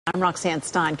I'm Roxanne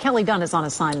Stein. Kelly Dunn is on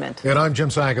assignment. And I'm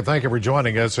Jim Sankey. Thank you for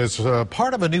joining us. It's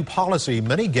part of a new policy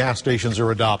many gas stations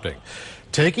are adopting.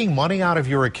 Taking money out of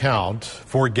your account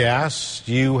for gas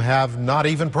you have not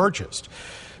even purchased.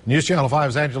 News Channel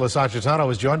 5's Angela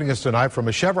Sacitano is joining us tonight from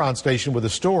a Chevron station with a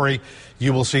story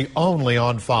you will see only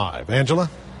on 5. Angela?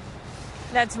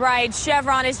 That's right.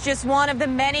 Chevron is just one of the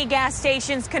many gas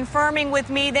stations confirming with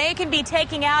me they can be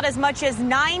taking out as much as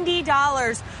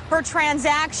 $90 per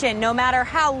transaction, no matter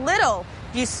how little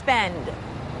you spend.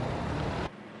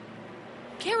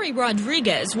 Carrie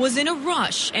Rodriguez was in a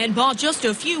rush and bought just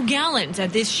a few gallons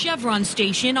at this Chevron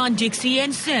station on Dixie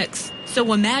and 6.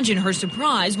 So imagine her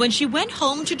surprise when she went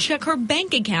home to check her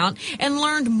bank account and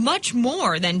learned much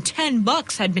more than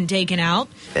 $10 had been taken out.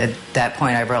 At that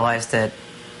point, I realized that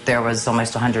there was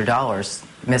almost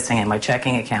 $100 missing in my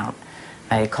checking account.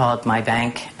 I called my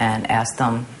bank and asked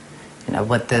them,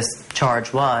 what this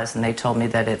charge was, and they told me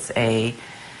that it's a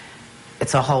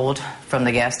hold from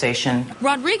the gas station.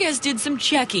 Rodriguez did some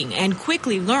checking and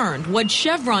quickly learned what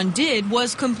Chevron did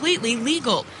was completely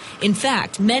legal. In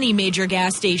fact, many major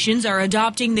gas stations are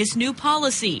adopting this new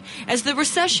policy as the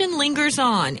recession lingers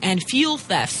on and fuel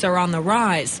thefts are on the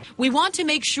rise. We want to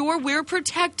make sure we're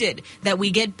protected, that we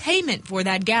get payment for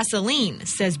that gasoline,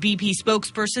 says BP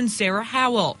spokesperson Sarah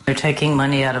Howell. They're taking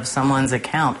money out of someone's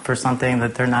account for something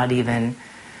that they're not even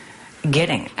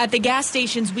getting. At the gas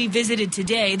stations we visited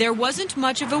today, there wasn't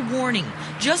much of a warning.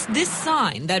 Just this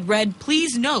sign that read,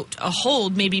 "Please note, a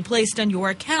hold may be placed on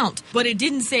your account." But it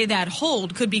didn't say that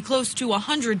hold could be close to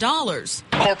 $100.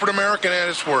 Corporate America at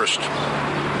its worst.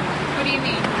 What do you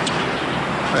mean?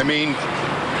 I mean,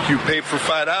 you pay for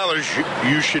 $5,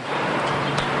 you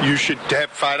should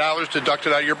have $5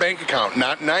 deducted out of your bank account,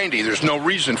 not 90. There's no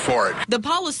reason for it. The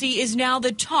policy is now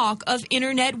the talk of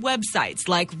internet websites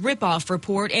like Ripoff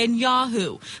Report and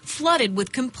Yahoo, flooded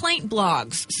with complaint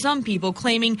blogs. Some people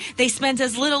claiming they spent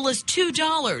as little as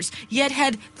 $2, yet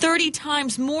had 30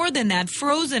 times more than that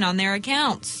frozen on their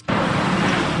accounts.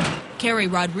 Carrie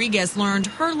Rodriguez learned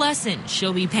her lesson.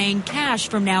 She'll be paying cash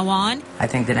from now on. I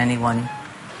think that anyone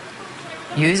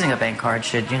using a bank card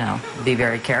should, be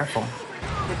very careful.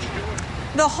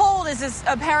 The hold is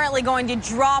apparently going to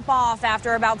drop off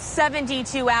after about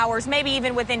 72 hours, maybe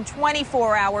even within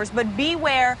 24 hours. But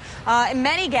beware,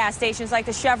 many gas stations like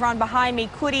the Chevron behind me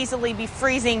could easily be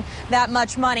freezing that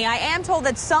much money. I am told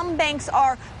that some banks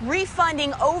are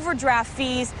refunding overdraft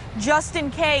fees just in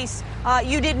case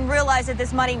you didn't realize that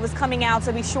this money was coming out,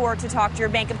 so be sure to talk to your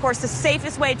bank. Of course, the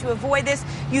safest way to avoid this,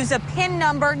 use a PIN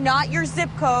number, not your zip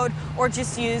code, or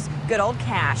just use good old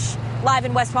cash. Live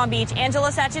in West Palm Beach, Angela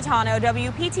Sacitano,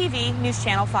 WPTV News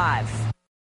Channel 5.